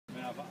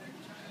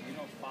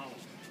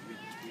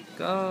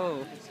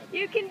Go.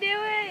 You can do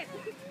it.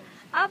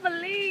 I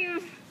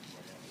believe.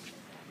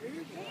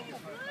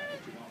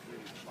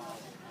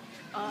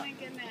 Oh my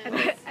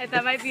goodness.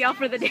 That might be all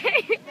for the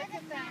day.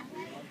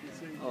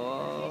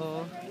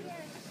 Oh.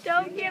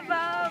 Don't give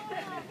up.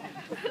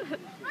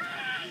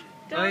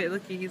 Oh, wait,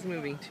 look, he's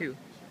moving too.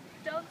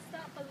 Don't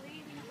stop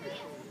believing.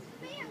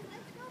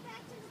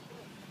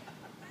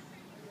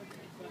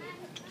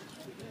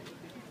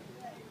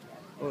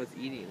 Oh, it's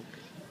eating.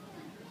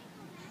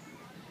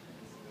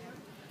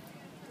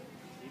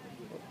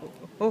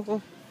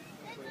 Oh.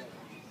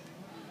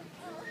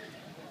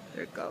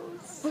 There it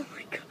goes. Oh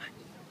my god.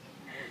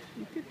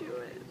 You could do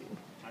it.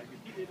 I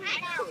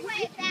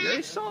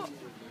Very shot.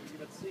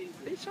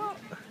 Very shot.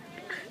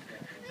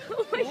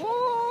 Oh my god.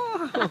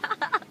 Oh.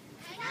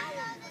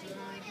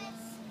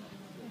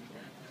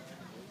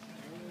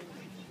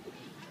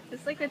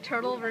 It's like the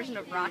turtle version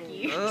of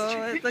Rocky.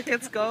 Oh, look,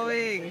 it's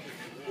going.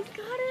 He's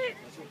got it.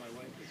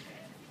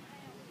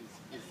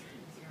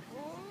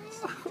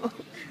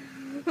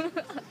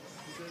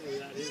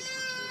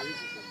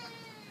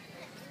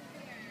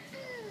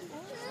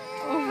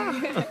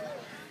 Oh.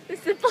 The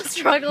simple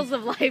struggles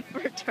of life for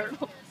a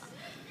turtle.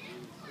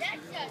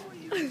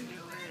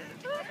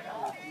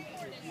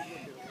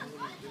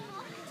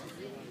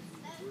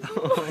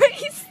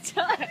 He's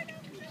stuck.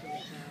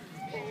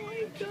 Oh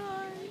my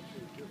god.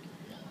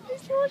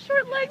 His little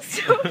short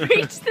legs don't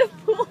reach the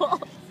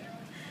pool.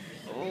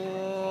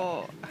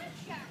 Oh.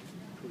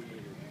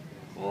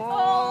 Oh.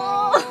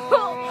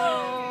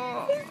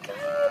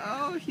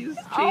 Oh, he's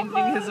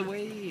changing his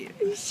weight.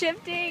 He's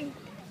shifting.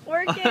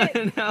 Work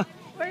it. No.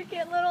 Work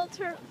it, little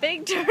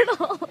big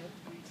turtle.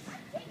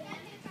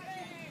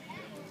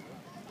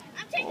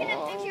 I'm taking a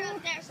picture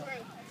of their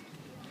fruit.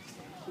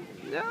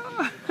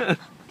 No.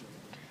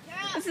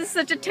 This is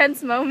such a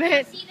tense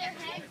moment. See their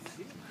heads?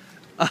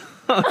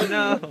 Oh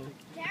no.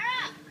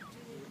 Tara!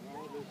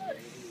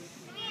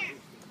 Come here.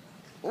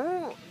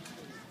 Oh.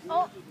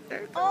 Oh,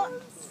 There it oh,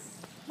 goes.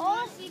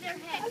 Oh, see their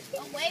heads.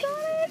 Oh, wait.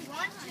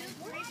 1,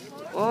 2, 3,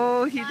 4.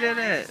 Oh, he did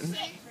it. 6.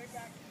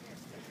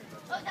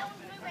 Oh, that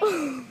one's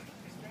moving.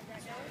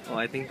 Oh,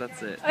 I think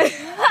that's it.